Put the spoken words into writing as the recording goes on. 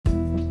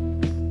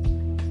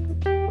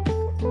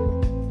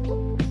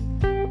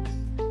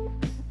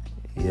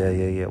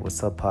Yeah.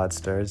 What's up,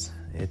 Podstars?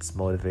 It's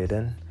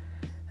motivating.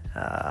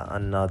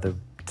 Another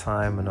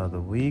time, another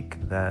week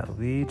that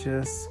we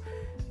just,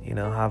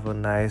 have a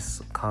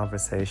nice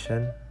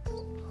conversation,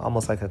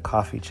 almost like a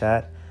coffee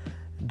chat,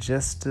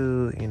 just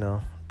to,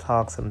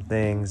 talk some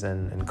things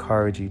and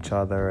encourage each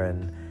other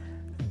and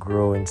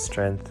grow in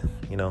strength,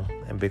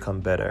 and become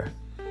better.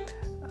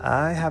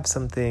 I have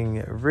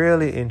something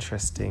really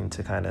interesting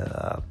to kind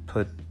of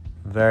put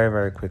very,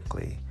 very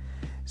quickly.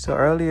 So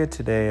earlier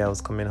today, I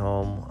was coming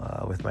home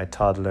with my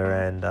toddler,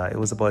 and it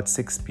was about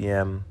 6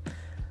 p.m.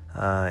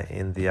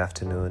 In the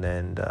afternoon,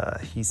 and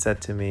he said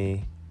to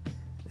me,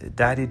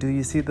 "Daddy, do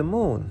you see the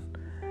moon?"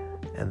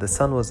 And the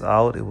sun was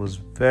out. It was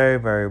very,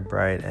 very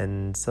bright,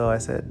 and so I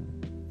said,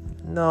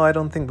 "No, I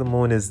don't think the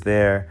moon is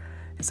there."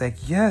 He's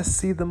like, "Yes,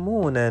 see the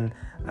moon." And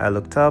I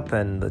looked up,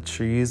 and the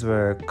trees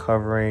were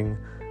covering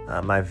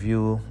my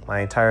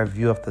entire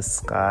view of the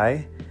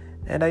sky,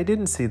 and I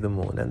didn't see the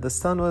moon, and the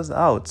sun was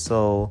out.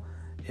 So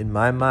in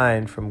my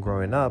mind from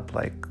growing up,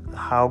 like,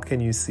 how can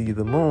you see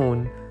the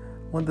moon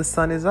when the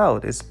sun is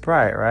out? It's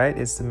bright, right?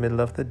 It's the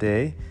middle of the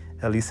day.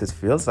 At least it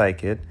feels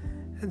like it.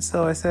 And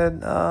so I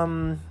said,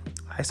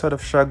 I sort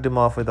of shrugged him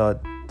off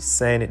without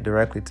saying it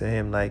directly to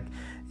him, like,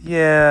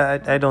 yeah,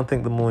 I don't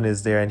think the moon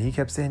is there. And he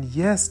kept saying,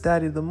 "Yes,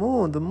 Daddy, the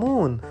moon, the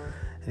moon."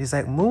 And he's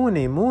like,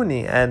 "Moony,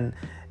 Moony." And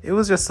it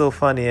was just so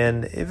funny.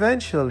 And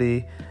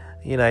eventually,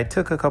 I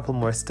took a couple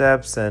more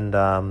steps, and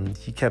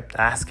he kept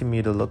asking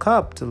me to look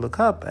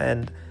up.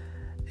 And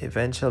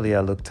eventually I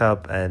looked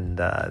up, and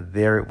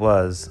there it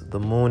was, the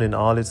moon in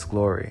all its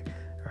glory,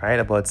 right?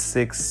 About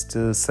 6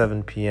 to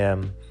 7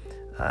 p.m.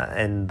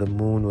 And the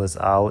moon was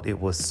out.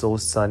 It was so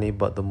sunny,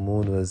 but the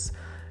moon was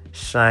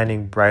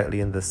shining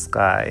brightly in the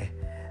sky.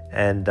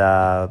 And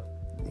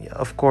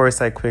of course,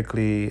 I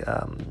quickly,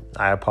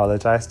 I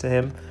apologized to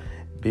him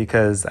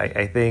because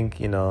I think,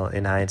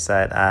 in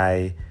hindsight,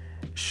 I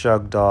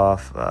shrugged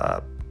off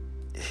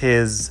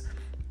his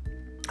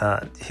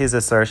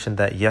assertion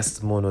that yes,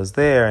 the moon was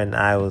there, and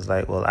I was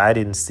like, well, I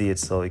didn't see it,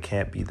 so it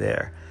can't be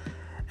there.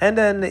 And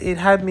then it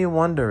had me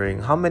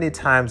wondering, how many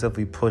times have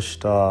we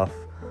pushed off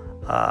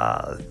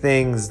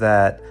things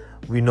that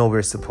we know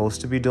we're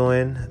supposed to be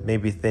doing,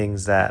 maybe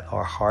things that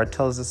our heart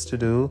tells us to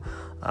do,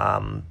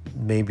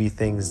 maybe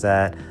things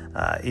that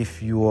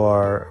if you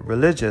are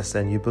religious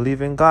and you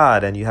believe in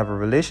God and you have a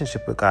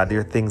relationship with God, there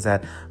are things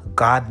that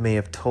God may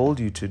have told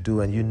you to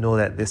do, and you know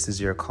that this is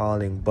your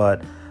calling,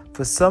 but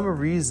for some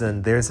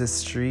reason there's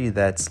this tree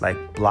that's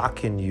like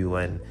blocking you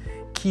and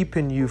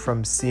keeping you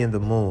from seeing the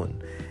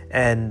moon.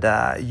 And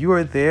you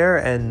are there,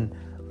 and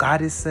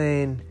God is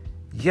saying,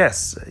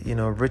 yes,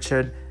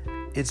 Richard,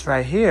 it's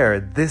right here.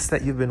 This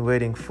that you've been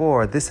waiting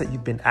for, this that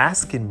you've been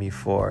asking me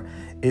for,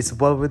 it's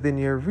well within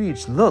your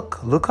reach.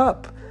 Look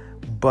up.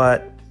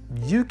 But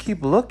you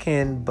keep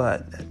looking,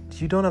 but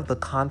you don't have the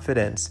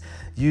confidence.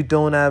 You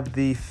don't have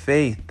the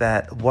faith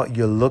that what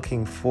you're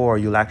looking for,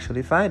 you'll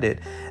actually find it.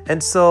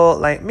 And so,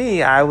 like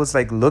me, I was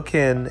like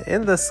looking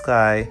in the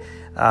sky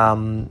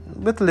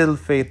with little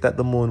faith that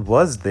the moon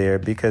was there,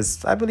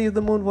 because I believe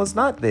the moon was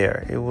not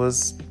there. It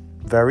was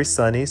very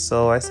sunny.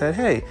 So I said,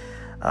 hey,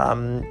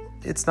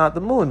 it's not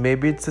the moon.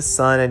 Maybe it's the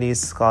sun, and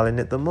he's calling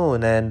it the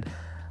moon. And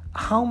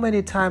how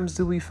many times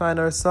do we find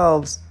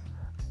ourselves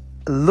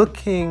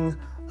looking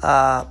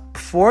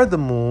for the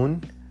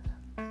moon?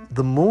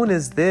 The moon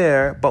is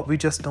there, but we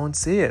just don't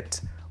see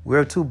it.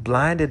 We're too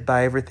blinded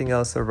by everything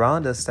else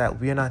around us that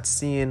we're not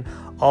seeing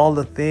all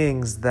the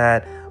things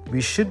that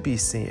we should be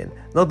seeing.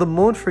 Now, the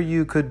moon for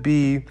you could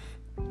be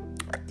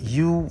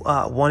you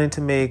wanting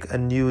to make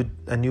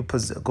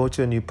go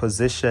to a new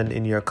position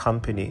in your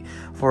company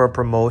for a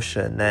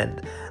promotion,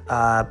 and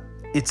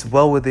it's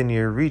well within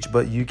your reach,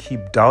 but you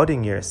keep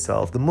doubting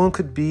yourself. The moon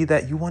could be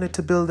that you wanted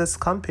to build this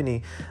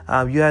company.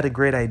 You had a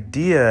great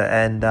idea,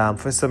 and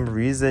for some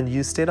reason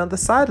you stayed on the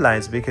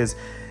sidelines because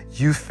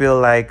you feel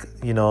like,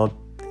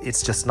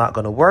 it's just not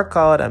going to work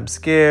out. I'm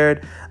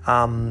scared.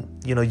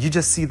 You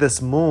just see this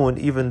moon,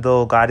 even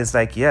though God is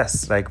like,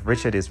 yes, like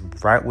Richard, is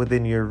right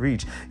within your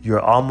reach.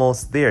 You're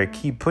almost there.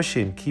 Keep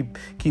pushing,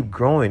 keep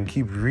growing,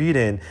 keep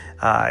reading,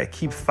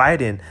 keep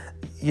fighting.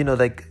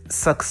 Like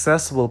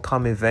success will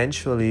come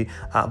eventually,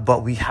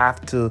 but we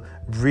have to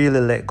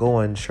really let go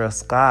and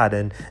trust God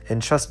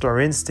and trust our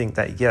instinct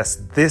that yes,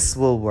 this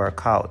will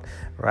work out,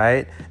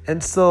 right?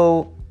 And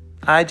so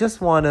I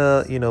just want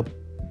to,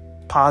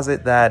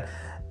 posit that,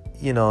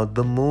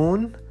 the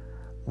moon,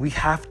 we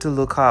have to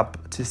look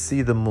up to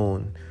see the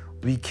moon.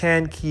 We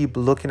can't keep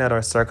looking at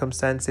our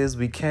circumstances.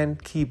 We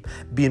can't keep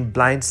being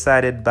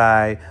blindsided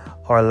by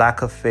our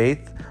lack of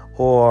faith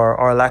or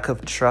our lack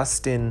of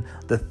trust in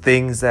the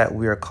things that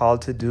we are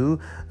called to do,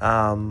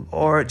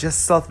 or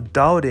just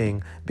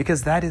self-doubting,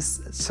 because that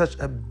is such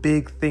a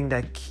big thing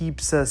that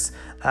keeps us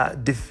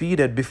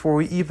defeated before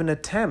we even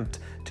attempt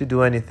to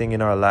do anything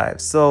in our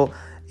lives. So,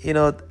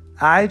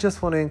 I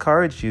just want to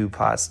encourage you,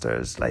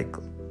 pastors, like,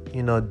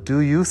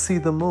 do you see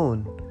the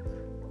moon?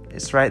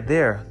 It's right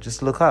there.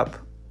 Just look up.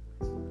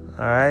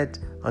 All right.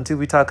 Until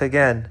we talk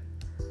again.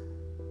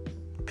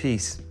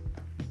 Peace.